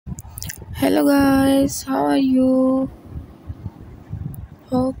Hello guys, how are you?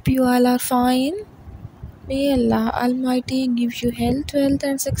 Hope you all are fine. May Allah Almighty give you health, wealth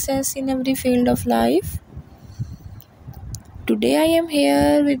and success in every field of life. Today I am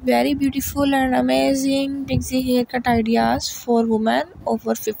here with very beautiful and amazing pixie haircut ideas for women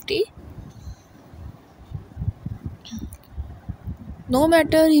over 50. No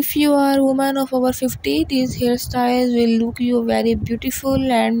matter if you are a woman of over 50, these hairstyles will look you very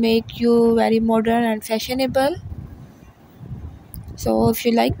beautiful and make you very modern and fashionable. So if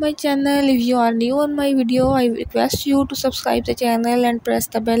you like my channel, if you are new on my video, I request you to subscribe the channel and press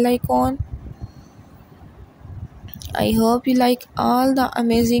the bell icon. I hope you like all the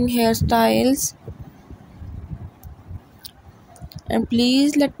amazing hairstyles, and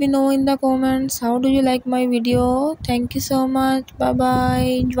please let me know in the comments how do you like my video. Thank you so much. Bye bye.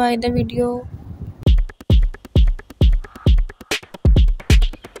 Enjoy the video.